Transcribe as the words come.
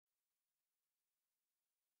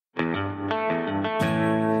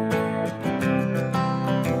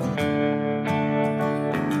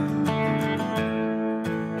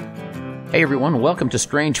Hey everyone, welcome to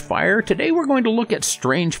Strange Fire. Today we're going to look at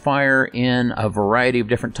strange fire in a variety of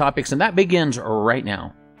different topics, and that begins right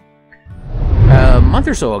now. A month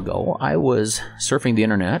or so ago, I was surfing the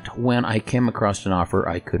internet when I came across an offer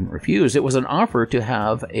I couldn't refuse. It was an offer to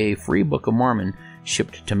have a free Book of Mormon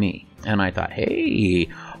shipped to me. And I thought, hey,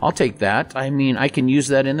 I'll take that. I mean, I can use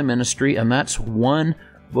that in the ministry, and that's one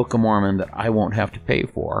Book of Mormon that I won't have to pay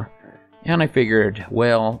for. And I figured,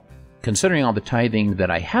 well, considering all the tithing that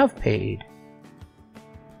I have paid,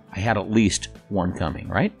 I had at least one coming,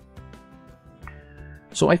 right?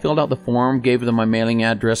 So I filled out the form, gave them my mailing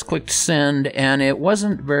address, clicked send, and it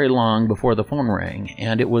wasn't very long before the phone rang.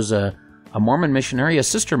 And it was a Mormon missionary, a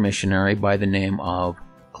sister missionary by the name of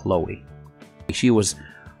Chloe. She was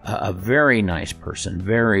a very nice person,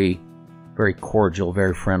 very, very cordial,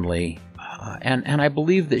 very friendly. And I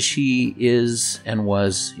believe that she is and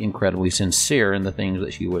was incredibly sincere in the things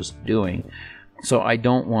that she was doing. So I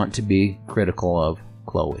don't want to be critical of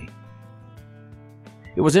Chloe.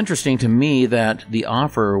 It was interesting to me that the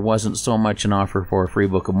offer wasn't so much an offer for a free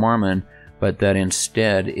Book of Mormon, but that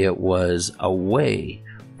instead it was a way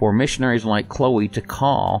for missionaries like Chloe to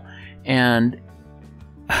call and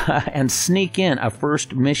sneak in a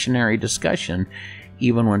first missionary discussion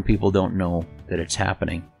even when people don't know that it's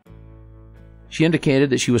happening. She indicated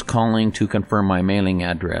that she was calling to confirm my mailing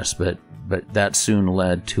address, but that soon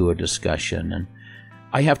led to a discussion. And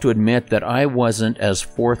I have to admit that I wasn't as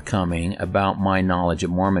forthcoming about my knowledge of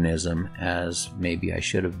Mormonism as maybe I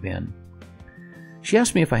should have been. She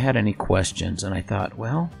asked me if I had any questions, and I thought,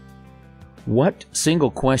 well, what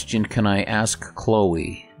single question can I ask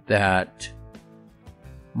Chloe that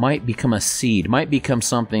might become a seed, might become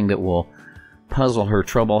something that will puzzle her,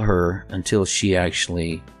 trouble her, until she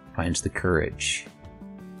actually finds the courage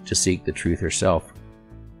to seek the truth herself?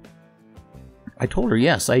 I told her,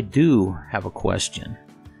 yes, I do have a question.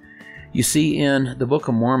 You see, in the Book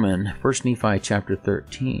of Mormon, 1 Nephi chapter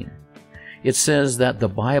 13, it says that the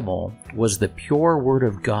Bible was the pure Word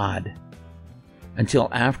of God until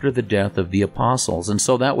after the death of the apostles. And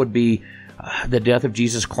so that would be the death of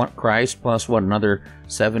Jesus Christ plus, what, another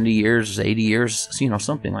 70 years, 80 years,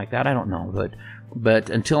 something like that. I don't know, but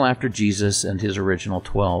until after Jesus and his original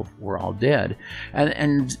 12 were all dead.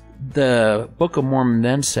 And the Book of Mormon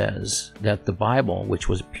then says that the Bible, which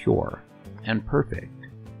was pure and perfect,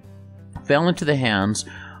 fell into the hands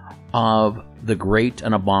of the great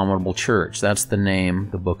and abominable church. That's the name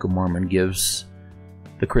the Book of Mormon gives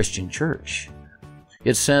the Christian church.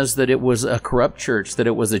 It says that it was a corrupt church, that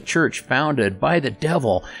it was a church founded by the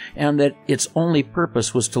devil, and that its only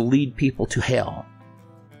purpose was to lead people to hell.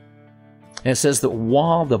 And it says that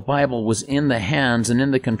while the Bible was in the hands and in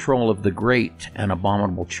the control of the great and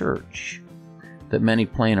abominable church, that many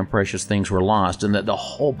plain and precious things were lost, and that the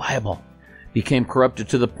whole Bible became corrupted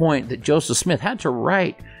to the point that Joseph Smith had to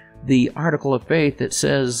write the article of faith that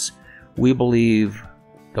says, we believe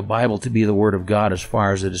the Bible to be the Word of God as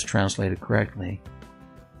far as it is translated correctly.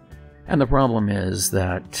 And the problem is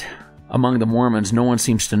that among the Mormons, no one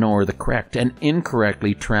seems to know where the correct and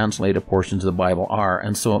incorrectly translated portions of the Bible are,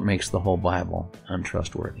 and so it makes the whole Bible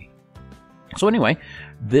untrustworthy. So anyway,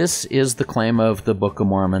 this is the claim of the Book of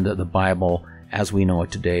Mormon, that the Bible, as we know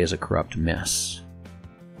it today, is a corrupt mess.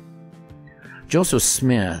 Joseph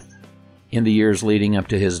Smith, in the years leading up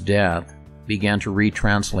to his death, began to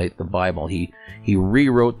retranslate the Bible. He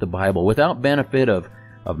rewrote the Bible without benefit of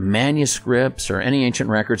manuscripts or any ancient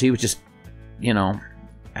records. He was just,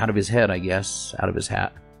 out of his head, I guess, out of his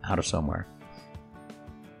hat, out of somewhere.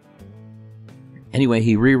 Anyway,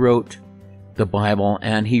 he rewrote the Bible,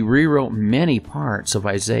 and he rewrote many parts of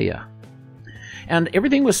Isaiah. And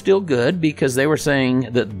everything was still good because they were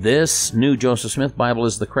saying that this new Joseph Smith Bible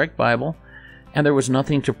is the correct Bible, and there was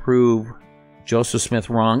nothing to prove Joseph Smith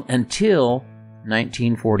wrong until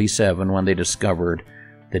 1947, when they discovered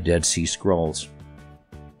the Dead Sea Scrolls.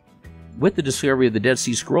 With the discovery of the Dead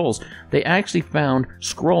Sea Scrolls, they actually found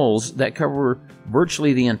scrolls that cover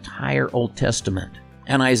virtually the entire Old Testament,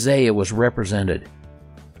 and Isaiah was represented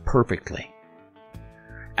perfectly.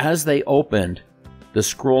 As they opened the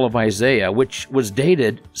scroll of Isaiah, which was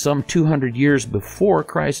dated some 200 years before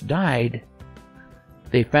Christ died,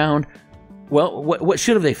 they found, well, what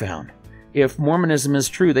should have they found? If Mormonism is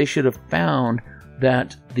true, they should have found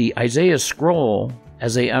that the Isaiah scroll,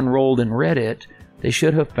 as they unrolled and read it, they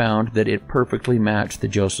should have found that it perfectly matched the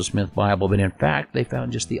Joseph Smith Bible, but in fact, they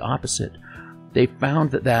found just the opposite. They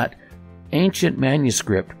found that ancient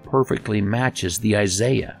manuscript perfectly matches the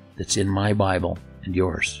Isaiah that's in my Bible and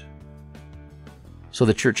yours. So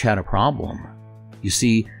the church had a problem. You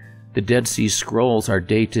see, the Dead Sea Scrolls are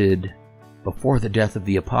dated before the death of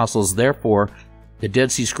the apostles. Therefore, the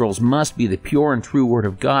Dead Sea Scrolls must be the pure and true Word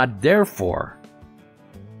of God. Therefore,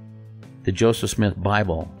 the Joseph Smith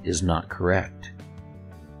Bible is not correct.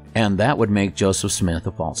 And that would make Joseph Smith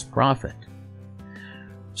a false prophet.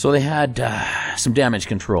 So they had some damage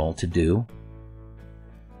control to do.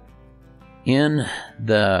 In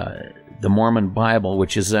the Mormon Bible,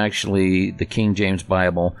 which is actually the King James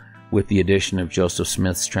Bible with the addition of Joseph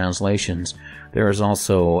Smith's translations, there is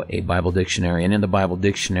also a Bible dictionary. And in the Bible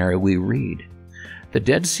dictionary we read, the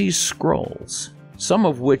Dead Sea Scrolls, some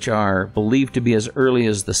of which are believed to be as early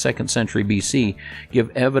as the 2nd century BC,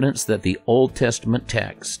 give evidence that the Old Testament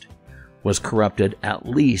text was corrupted at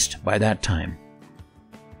least by that time.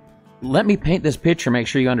 Let me paint this picture, make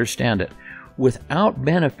sure you understand it. Without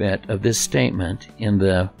benefit of this statement in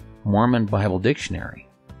the Mormon Bible Dictionary,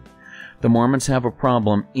 the Mormons have a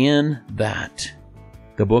problem in that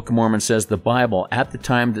the Book of Mormon says the Bible, at the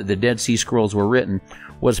time that the Dead Sea Scrolls were written,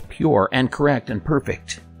 was pure and correct and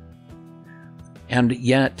perfect. And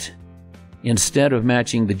yet, instead of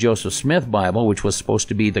matching the Joseph Smith Bible, which was supposed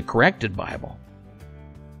to be the corrected Bible,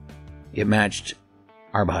 it matched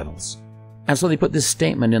our Bibles. And so they put this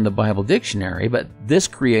statement in the Bible dictionary, but this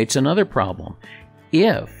creates another problem.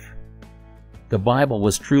 If the Bible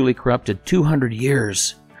was truly corrupted 200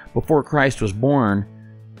 years before Christ was born,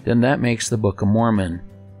 then that makes the Book of Mormon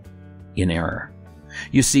in error.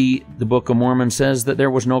 You see, the Book of Mormon says that there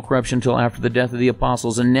was no corruption until after the death of the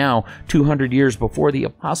apostles, and now, 200 years before the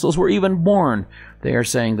apostles were even born, they are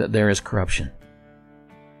saying that there is corruption.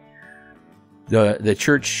 The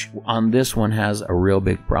church on this one has a real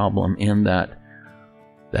big problem in that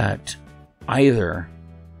either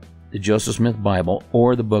the Joseph Smith Bible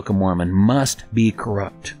or the Book of Mormon must be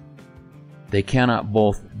corrupt. They cannot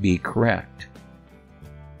both be correct.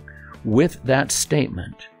 With that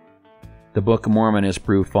statement, the Book of Mormon is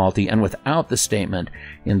proved faulty, and without the statement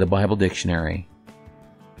in the Bible dictionary,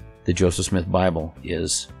 the Joseph Smith Bible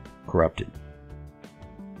is corrupted.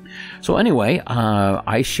 So anyway,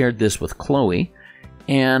 I shared this with Chloe,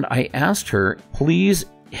 and I asked her, please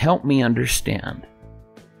help me understand.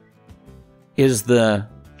 Is the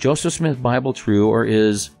Joseph Smith Bible true, or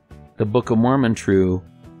is the Book of Mormon true,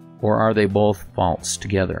 or are they both false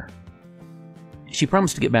together? She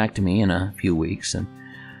promised to get back to me in a few weeks, and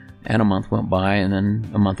a month went by, and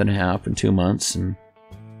then a month and a half, and 2 months, and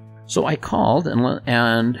so I called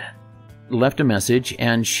and left a message,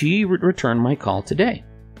 and she returned my call today.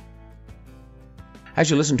 As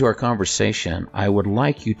you listen to our conversation, I would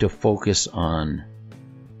like you to focus on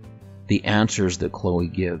the answers that Chloe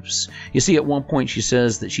gives. You see, at one point she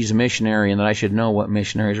says that she's a missionary and that I should know what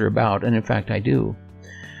missionaries are about, and in fact I do.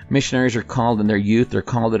 Missionaries are called in their youth. They're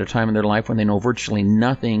called at a time in their life when they know virtually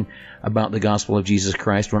nothing about the gospel of Jesus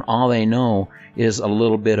Christ, when all they know is a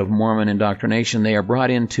little bit of Mormon indoctrination. They are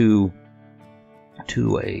brought into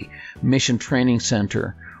a mission training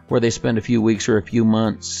center where they spend a few weeks or a few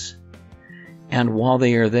months. And while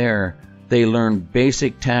they are there, they learn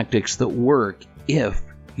basic tactics that work if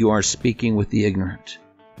you are speaking with the ignorant.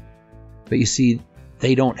 But you see,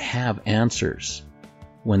 they don't have answers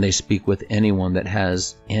when they speak with anyone that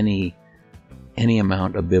has any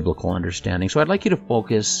amount of biblical understanding. So I'd like you to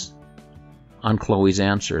focus on Chloe's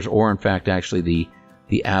answers, or in fact actually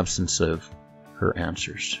the absence of her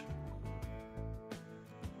answers.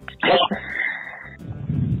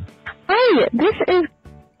 Hi,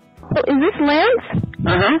 is this Lance?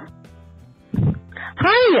 Uh-huh.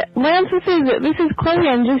 Hi, Lance, this is Chloe.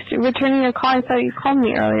 I'm just returning a call. I thought you called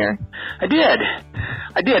me earlier. I did.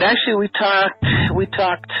 Actually, we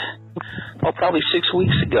talked probably 6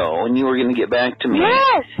 weeks ago, and you were going to get back to me.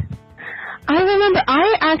 Yes! I remember.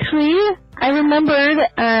 I remembered,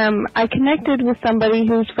 I connected with somebody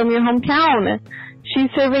who's from your hometown. She's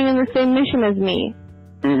serving in the same mission as me.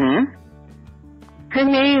 Mm-hmm. Her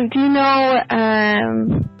name, do you know,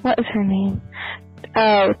 what is her name?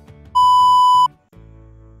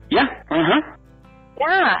 Yeah, uh-huh.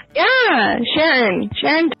 Yeah, Shannon.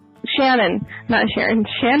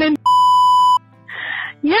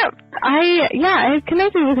 Yep, I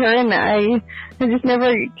connected with her, and I just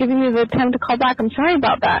never given you the time to call back. I'm sorry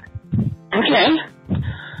about that. Okay.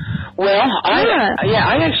 Well,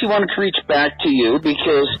 I actually wanted to reach back to you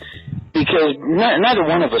because neither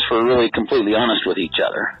one of us were really completely honest with each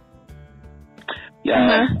other.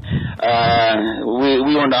 Yeah,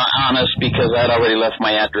 we weren't honest because I'd already left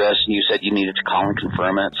my address, and you said you needed to call and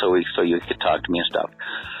confirm it so you could talk to me and stuff.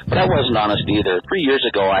 But I wasn't honest either. 3 years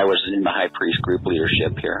ago, I was in the high priest group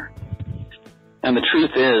leadership here, and the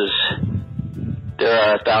truth is, there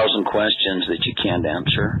are 1,000 questions that you can't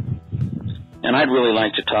answer, and I'd really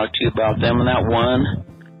like to talk to you about them. And that one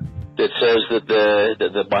that says that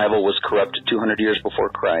the Bible was corrupted 200 years before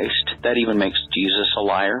Christ. That even makes Jesus a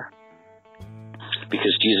liar,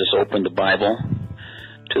 because Jesus opened the Bible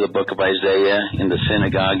to the book of Isaiah in the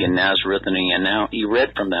synagogue in Nazareth, and he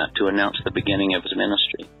read from that to announce the beginning of his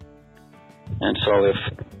ministry. And so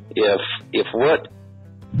if what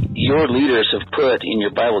your leaders have put in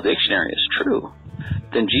your Bible dictionary is true,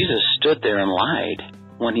 then Jesus stood there and lied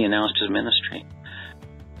when he announced his ministry.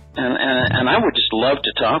 And I would just love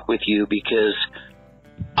to talk with you, because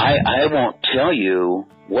I won't tell you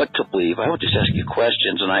what to believe. I will just ask you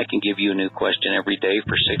questions, and I can give you a new question every day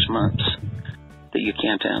for 6 months that you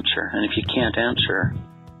can't answer. And if you can't answer,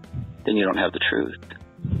 then you don't have the truth.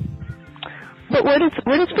 But where does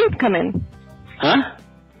faith come in? Huh?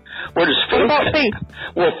 Where does faith come in? Faith?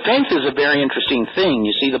 Well, faith is a very interesting thing.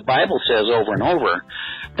 You see, the Bible says over and over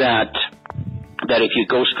that if you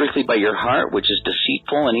go strictly by your heart, which is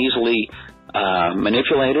deceitful and easily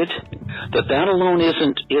manipulated, that alone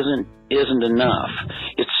isn't enough.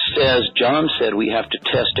 It says, John said, we have to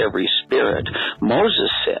test every spirit.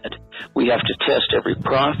 Moses said we have to test every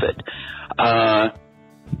prophet. Paul,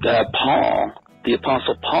 the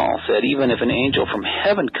Apostle Paul, said even if an angel from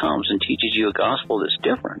heaven comes and teaches you a gospel that's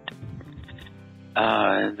different,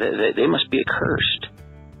 they must be accursed.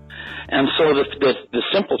 And so the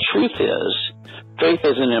simple truth is, faith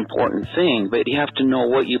is an important thing, but you have to know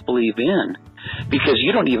what you believe in, because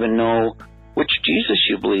you don't even know which Jesus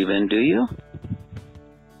you believe in, do you?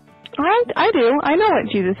 I do. I know what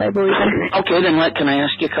Jesus I believe in. Okay, then can I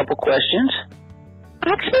ask you a couple questions?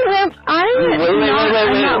 Actually, Lance,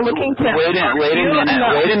 I'm not looking to... Wait a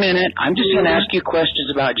minute. I'm just going to ask you questions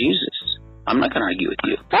about Jesus. I'm not going to argue with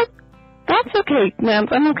you. That's okay,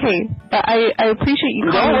 Lance. I'm okay. But I appreciate you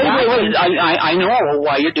calling me back. Wait. I know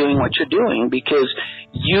why you're doing what you're doing, because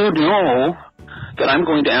you know that I'm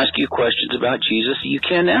going to ask you questions about Jesus that you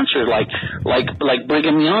can't answer, like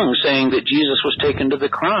Brigham Young saying that Jesus was taken to the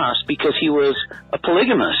cross because he was a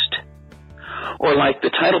polygamist, or like the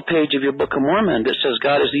title page of your Book of Mormon that says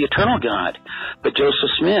God is the eternal God, but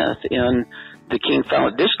Joseph Smith in the King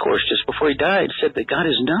Follett Discourse just before he died said that God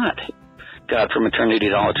is not God from eternity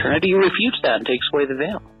to all eternity. He refutes that and takes away the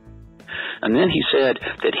veil. And then he said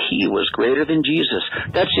that he was greater than Jesus.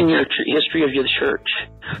 That's in your history of your church.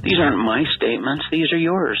 These aren't my statements. These are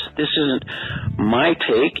yours. This isn't my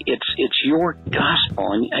take. It's your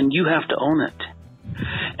gospel, and you have to own it.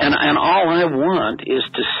 And all I want is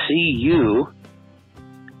to see you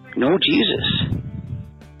know Jesus.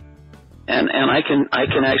 And I can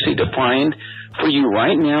actually define for you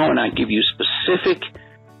right now, and I give you specific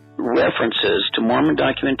references to Mormon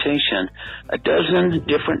documentation, 12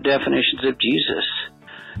 different definitions of Jesus.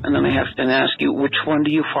 And then I have to ask you, which one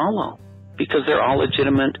do you follow? Because they're all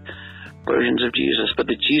legitimate versions of Jesus. But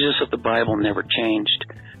the Jesus of the Bible never changed.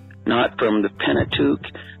 Not from the Pentateuch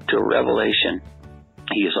to Revelation.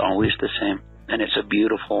 He is always the same. And it's a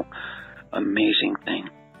beautiful, amazing thing.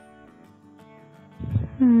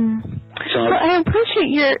 So, well, I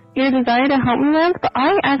appreciate your desire to help me, Lance, but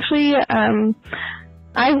I actually...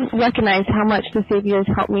 I recognize how much the Savior has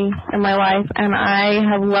helped me in my life, and I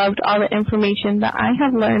have loved all the information that I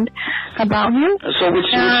have learned about Him. So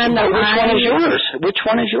which one is yours? Which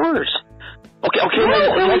one is yours? Okay.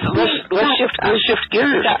 Let's shift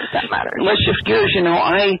gears. That matters. Let's shift gears.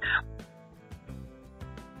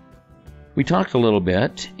 We talked a little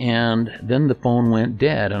bit, and then the phone went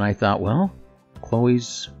dead, and I thought, well,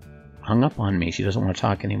 Chloe's hung up on me. She doesn't want to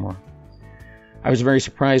talk anymore. I was very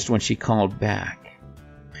surprised when she called back.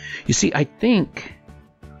 You see, I think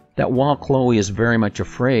that while Chloe is very much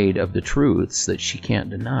afraid of the truths that she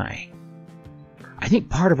can't deny, I think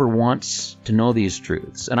part of her wants to know these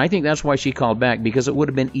truths. And I think that's why she called back, because it would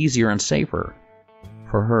have been easier and safer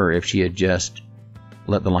for her if she had just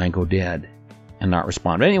let the line go dead and not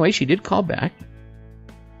respond. But anyway, she did call back.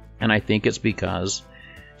 And I think it's because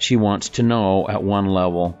she wants to know at one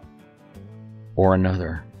level or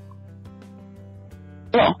another.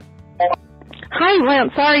 Well, hi,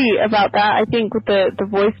 Lance. Sorry about that. I think with the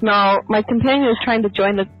voicemail, my companion was trying to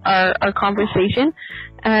join our conversation,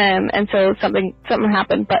 and so something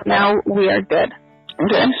happened. But now we are good.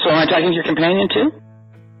 Okay. So am I talking to your companion too?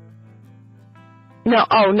 No.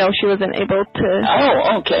 Oh, no. She wasn't able to.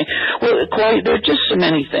 Oh, okay. Well, Chloe, there are just so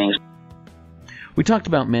many things. We talked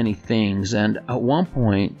about many things, and at one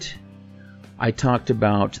point, I talked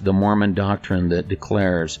about the Mormon doctrine that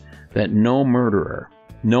declares that no murderer,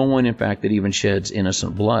 no one, in fact, that even sheds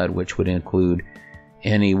innocent blood, which would include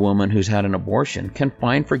any woman who's had an abortion, can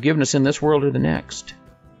find forgiveness in this world or the next.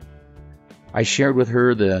 I shared with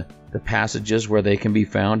her the passages where they can be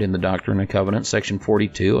found in the Doctrine and Covenants, section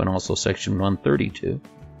 42, and also section 132.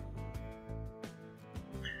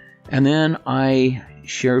 And then I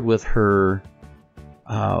shared with her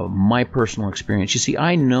my personal experience. You see,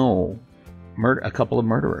 I know a couple of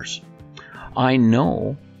murderers. I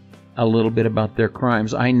know a little bit about their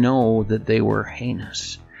crimes. I know that they were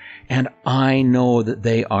heinous. And I know that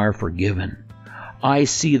they are forgiven. I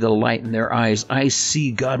see the light in their eyes. I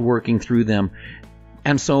see God working through them.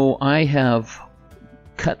 And so I have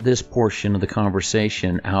cut this portion of the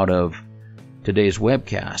conversation out of today's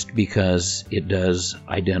webcast because it does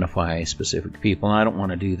identify specific people, and I don't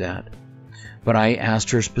want to do that. But I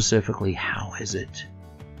asked her specifically, how is it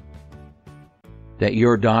that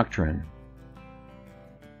your doctrine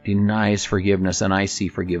denies forgiveness and I see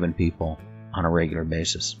forgiven people on a regular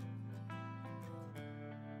basis?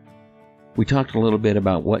 We talked a little bit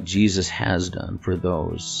about what Jesus has done for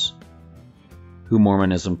those who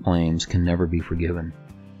Mormonism claims can never be forgiven.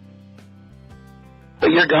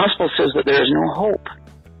 But your gospel says that there is no hope,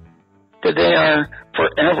 that they are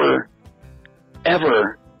forever,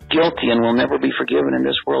 ever guilty and will never be forgiven in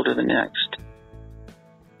this world or the next.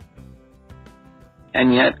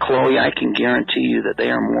 And yet, Chloe, I can guarantee you that they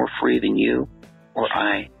are more free than you or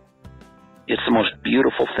I. It's the most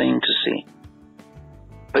beautiful thing to see.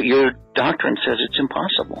 But your doctrine says it's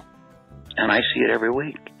impossible, and I see it every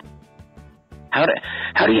week. How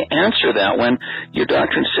do you answer that when your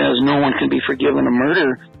doctrine says no one can be forgiven a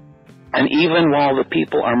murder, and even while the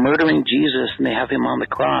people are murdering Jesus and they have him on the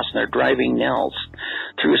cross and they're driving nails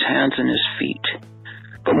through his hands and his feet,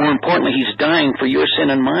 but more importantly, he's dying for your sin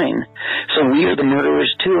and mine. So we are the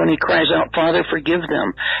murderers too, and he cries out, Father, forgive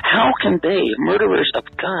them. How can they, murderers of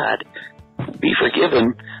God, be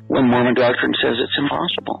forgiven when Mormon doctrine says it's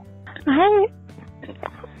impossible?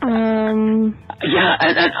 Yeah,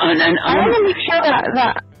 and I want to make sure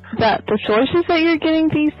that the sources that you're getting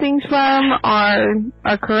these things from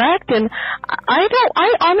are correct. And I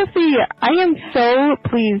honestly am so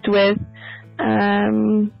pleased with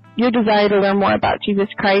your desire to learn more about Jesus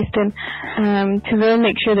Christ and to really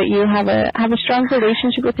make sure that you have a strong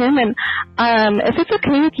relationship with him. And if it's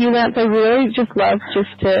okay with you, Lance, I really just love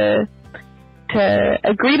to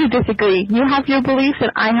agree to disagree. You have your beliefs and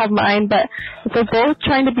I have mine, but if we're both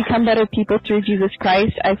trying to become better people through Jesus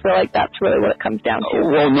Christ, I feel like that's really what it comes down to.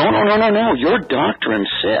 Well, no. Your doctrine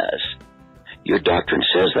says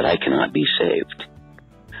that I cannot be saved.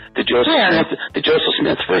 The Joseph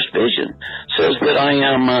Smith first vision says that I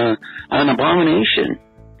am an abomination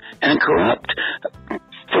and corrupt.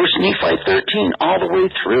 First Nephi 13 all the way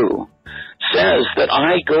through says that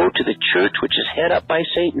I go to the church which is head up by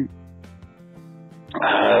Satan.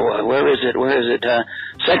 Where is it?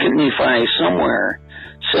 Second Nephi somewhere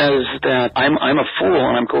says that I'm a fool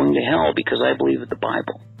and I'm going to hell because I believe in the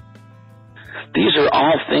Bible. These are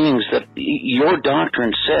all things that your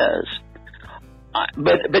doctrine says.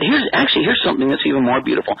 But here's something that's even more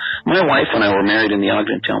beautiful. My wife and I were married in the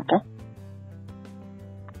Ogden Temple.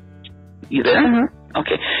 You there? Mm-hmm.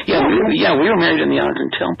 Okay. Yeah, we were married in the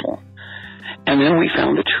Ogden Temple, and then we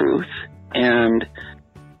found the truth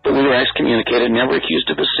But we were excommunicated, never accused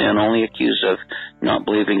of a sin, only accused of not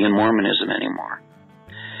believing in Mormonism anymore.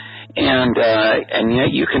 And yet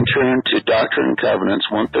you can turn to Doctrine and Covenants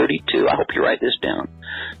 132. I hope you write this down.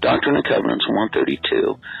 Doctrine and Covenants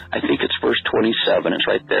 132. I think it's verse 27. It's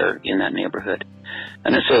right there in that neighborhood.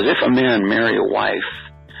 And it says, if a man marry a wife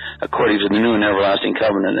according to the new and everlasting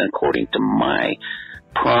covenant and according to my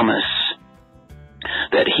promise,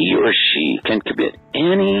 that he or she can commit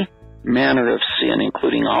any manner of sin,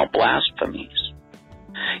 including all blasphemies,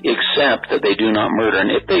 except that they do not murder. And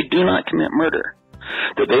if they do not commit murder,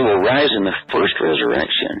 that they will rise in the first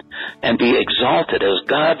resurrection and be exalted as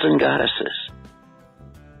gods and goddesses.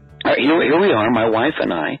 Here we are, my wife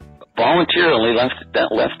and I, voluntarily left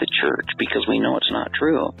the church because we know it's not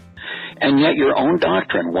true. And yet your own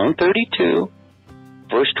doctrine, 132,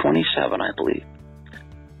 verse 27, I believe,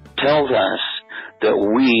 tells us that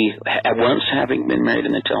we, once having been married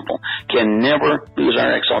in the temple, can never lose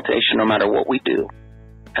our exaltation no matter what we do,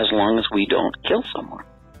 as long as we don't kill someone.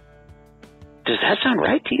 Does that sound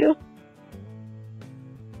right to you?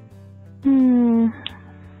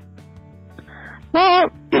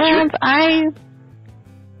 Well, Lance, I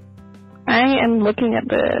am looking at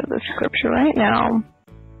the scripture right now.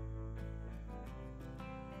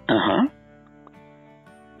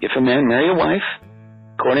 If a man marry a wife,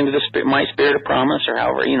 according to my spirit of promise, or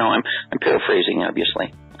however, I'm paraphrasing,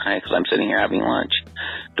 obviously, because I'm sitting here having lunch.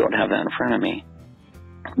 Don't have that in front of me.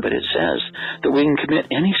 But it says that we can commit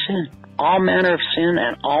any sin, all manner of sin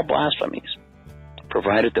and all blasphemies,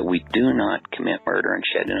 provided that we do not commit murder and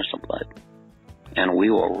shed innocent blood. And we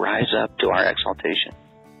will rise up to our exaltation.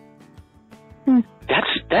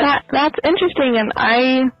 That's interesting, and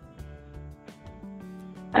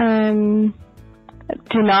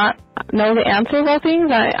to not know the answer of all things.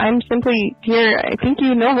 I'm simply here. I think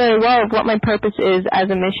you know very well what my purpose is as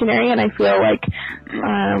a missionary, and I feel like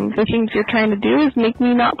the things you're trying to do is make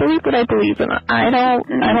me not believe what I believe, and I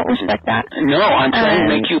don't respect that. No, I'm trying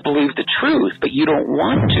to make you believe the truth, but you don't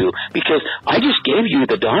want to, because I just gave you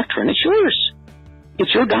the doctrine. It's yours.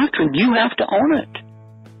 It's your doctrine. You have to own it.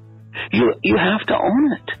 You have to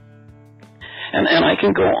own it. And I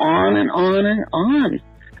can go on and on and on.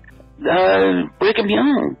 Brigham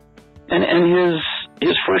Young and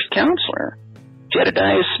his first counselor,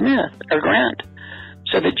 Jedediah Smith, or Grant,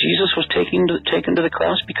 said that Jesus was taken to the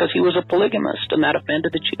cross because he was a polygamist, and that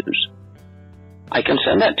offended the Jews. I can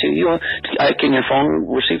send that to you. Can your phone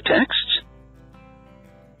receive texts?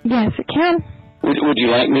 Yes, it can. Would you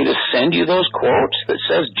like me to send you those quotes that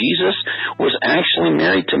says Jesus was actually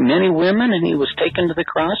married to many women and he was taken to the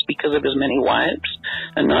cross because of his many wives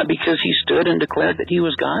and not because he stood and declared that he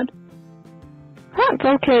was God? That's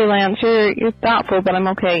okay, Lance. You're thoughtful, but I'm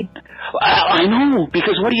okay. I know,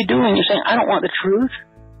 because what are you doing? You're saying, I don't want the truth.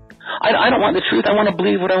 I don't want the truth. I want to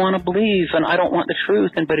believe what I want to believe, and I don't want the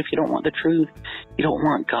truth. But if you don't want the truth, you don't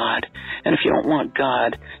want God. And if you don't want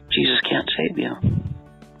God, Jesus can't save you.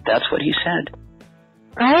 That's what he said.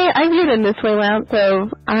 I view it in this way, Lance. So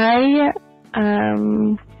I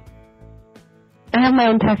have my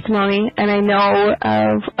own testimony, and I know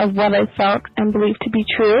of what I felt and believed to be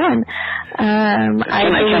true, and I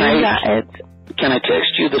believe that it's... Can I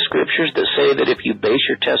text you the scriptures that say that if you base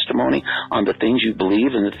your testimony on the things you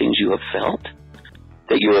believe and the things you have felt,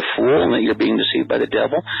 that you're a fool and that you're being deceived by the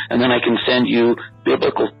devil? And then I can send you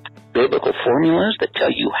biblical formulas that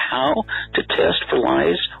tell you how to test for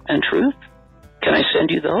lies and truth. Can I send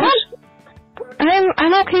you those?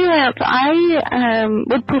 I'm okay, Lance. I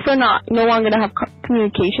would prefer no longer to have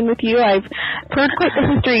communication with you. I've heard quite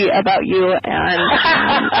the history about you, and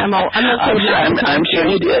I'm okay with that. I'm sure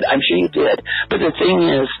you did. I'm sure you did. But the thing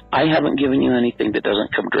is, I haven't given you anything that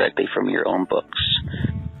doesn't come directly from your own books.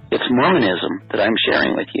 It's Mormonism that I'm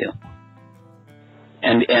sharing with you.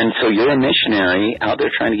 And so you're a missionary out there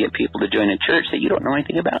trying to get people to join a church that you don't know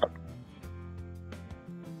anything about.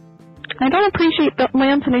 I don't appreciate that,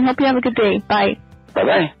 Lance, and I hope you have a good day. Bye.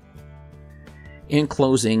 Bye-bye. In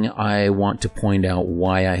closing, I want to point out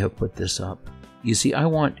why I have put this up. You see, I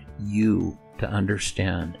want you to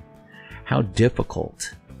understand how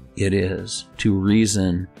difficult it is to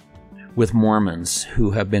reason with Mormons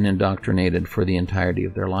who have been indoctrinated for the entirety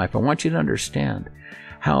of their life. I want you to understand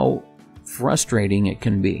how frustrating it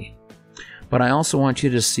can be. But I also want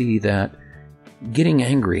you to see that getting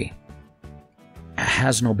angry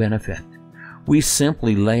has no benefit. We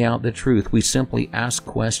simply lay out the truth. We simply ask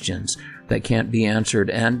questions that can't be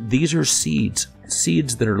answered. And these are seeds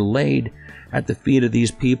that are laid at the feet of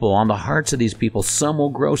these people, on the hearts of these people. Some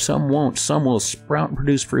will grow, some won't. Some will sprout and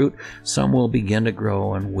produce fruit. Some will begin to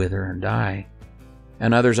grow and wither and die.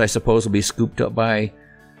 And others, I suppose, will be scooped up by,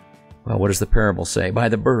 well, what does the parable say? By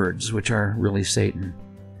the birds, which are really Satan,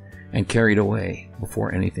 and carried away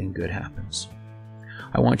before anything good happens.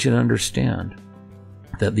 I want you to understand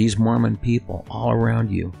that these Mormon people all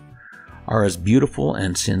around you are as beautiful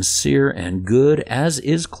and sincere and good as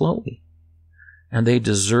is Chloe. And they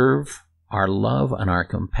deserve our love and our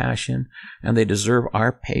compassion, and they deserve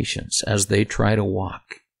our patience as they try to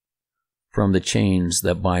walk from the chains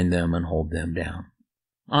that bind them and hold them down.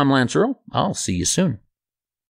 I'm Lance Earl. I'll see you soon.